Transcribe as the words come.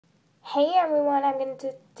Hey everyone, I'm going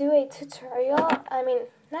to do a tutorial,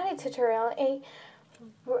 not a tutorial, a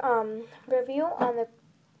review on the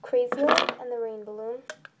cra-Z-loom and the rainbow loom.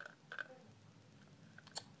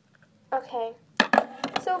 Okay,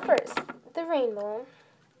 so first, the rainbow loom.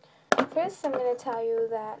 First I'm going to tell you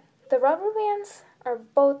that the rubber bands are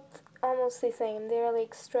both almost the same. They're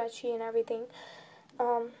like stretchy and everything,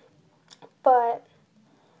 but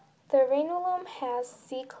the rainbow loom has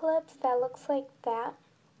C-clips that looks like that.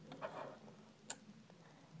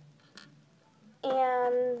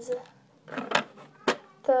 And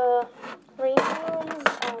the rainbow loom's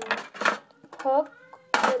hook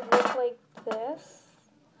would look like this.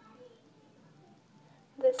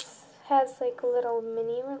 This has like a little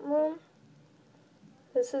mini loom.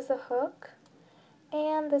 This is the hook,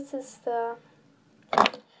 and this is the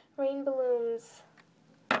rainbow loom's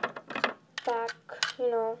back,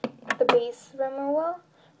 the base remover.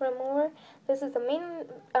 This is the main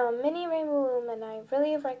mini rainbow loom, and I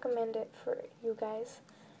really recommend it for you guys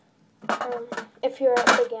if you're a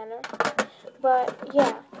beginner. But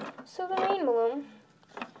yeah, so the rainbow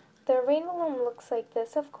loom looks like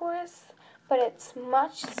this, of course, but it's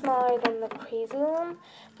much smaller than the cra-Z-loom.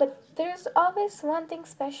 But there's always one thing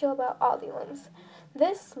special about all the looms.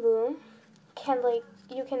 This loom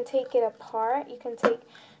you can take it apart. You can take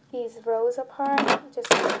these rows apart, just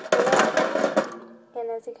like this. And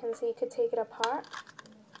as you can see, you could take it apart.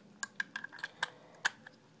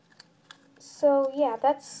 So yeah,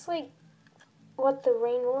 that's like what the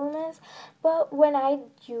rainbow loom is. But when I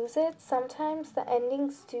use it, sometimes the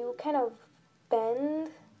endings do kind of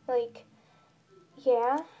bend,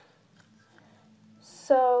 yeah.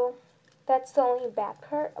 So that's the only bad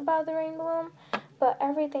part about the rainbow loom, but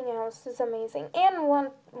everything else is amazing. And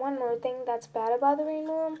one more thing that's bad about the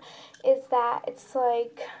rainbow loom is that it's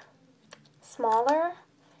like smaller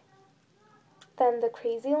than the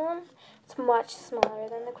cra-Z-loom. It's much smaller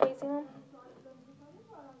than the cra-Z-loom.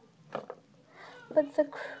 But the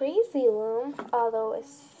cra-Z-loom, although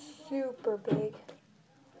it's super big,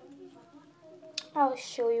 I'll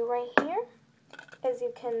show you right here. As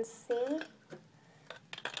you can see,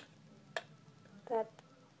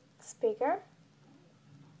 that's bigger.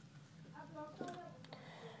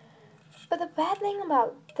 But the bad thing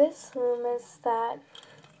about this loom is that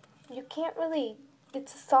you can't really,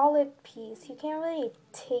 it's a solid piece. You can't really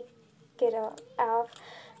take it out,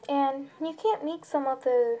 and you can't make some of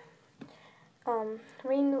the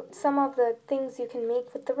things you can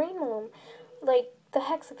make with the rainbow loom, like the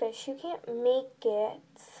hexafish. You can't make it.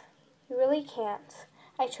 You really can't.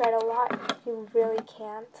 I tried a lot. You really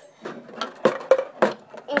can't.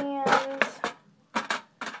 And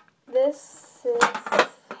this is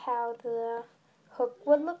how the hook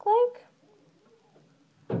would look like.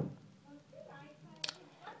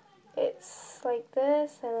 It's like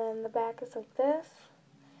this, and then the back is like this.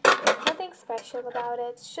 Nothing special about it.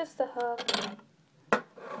 It's just a hook.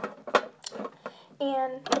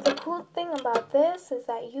 And the cool thing about this is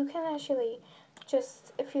that you can actually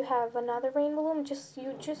just, if you have another rainbow loom,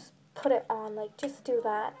 you just put it on, just do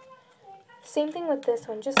that. Same thing with this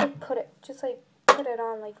one, just put it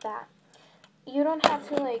on like that. You don't have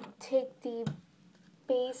to take the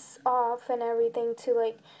base off and everything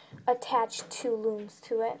to attach two looms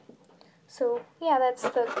to it. So yeah, that's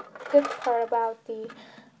the good part about the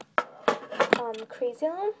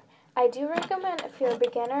cra-Z-loom. I do recommend, if you're a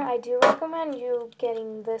beginner, I do recommend you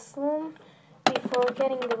getting this loom before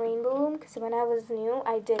getting the rainbow loom, because when I was new,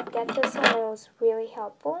 I did get this one and it was really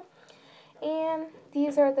helpful. And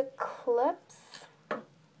these are the clips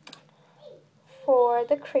for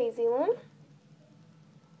the cra-Z-loom.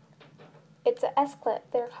 It's an S-clip.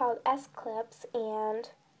 They're called S-clips, and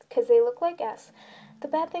because they look like S. The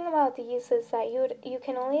bad thing about these is that you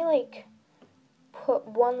can only put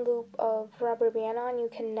one loop of rubber band on. You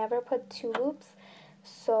can never put two loops.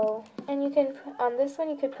 So, and you can on this one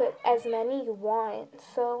you could put as many you want.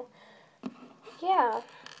 So yeah,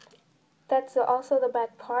 that's also the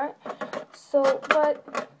bad part. So, but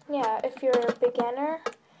yeah, if you're a beginner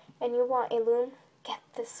and you want a loom, get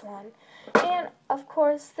this one. And of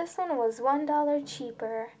course, this one was $1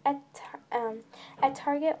 cheaper at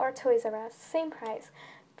Target or Toys R Us, same price,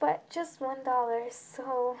 but just $1.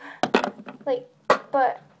 So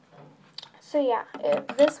so yeah,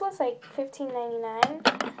 this was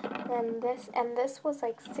 $15.99, and this was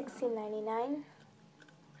 $16.99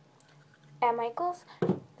 at Michael's.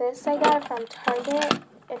 This I got it from Target.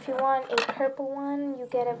 If you want a purple one, you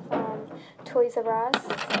get it from Toys R Us.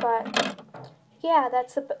 But yeah,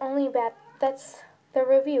 that's the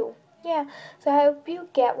review. Yeah, so I hope you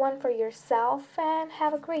get one for yourself and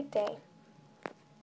have a great day.